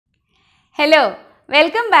Hello,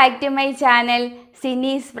 welcome back to my channel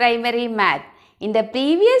Sinny's Primary Math. In the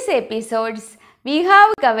previous episodes, we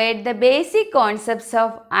have covered the basic concepts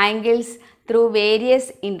of angles through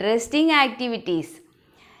various interesting activities.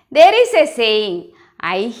 There is a saying,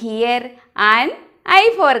 I hear and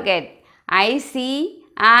I forget, I see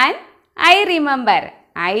and I remember,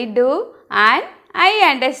 I do and I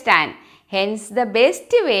understand. Hence, the best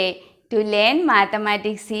way to learn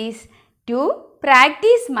mathematics is to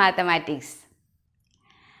practice mathematics.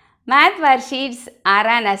 Math worksheets are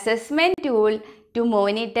an assessment tool to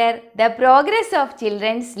monitor the progress of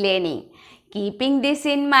children's learning. Keeping this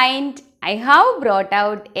in mind, I have brought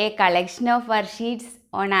out a collection of worksheets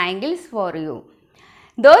on angles for you.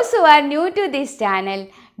 Those who are new to this channel,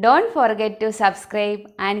 don't forget to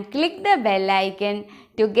subscribe and click the bell icon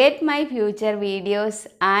to get my future videos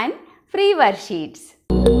and free worksheets.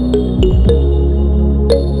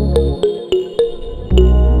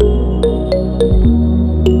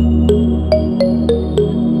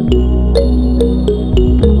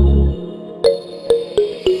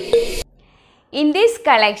 In this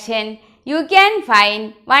collection, you can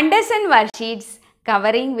find 1 dozen worksheets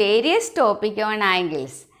covering various topics on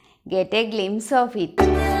angles. Get a glimpse of it.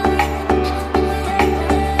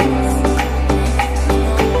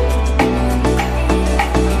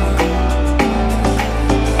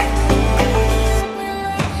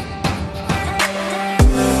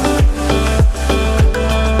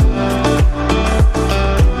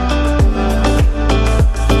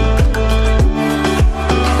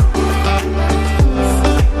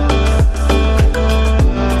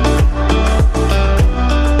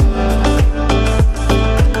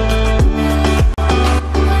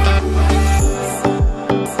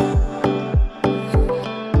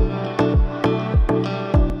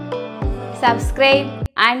 Subscribe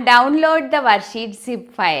and download the worksheet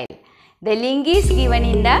zip file. The link is given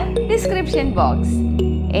in the description box.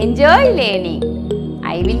 Enjoy learning.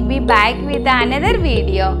 I will be back with another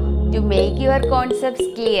video to make your concepts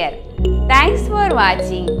clear. Thanks for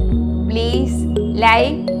watching. Please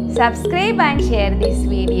like, subscribe and share this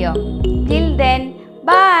video. Till then,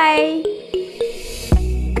 bye.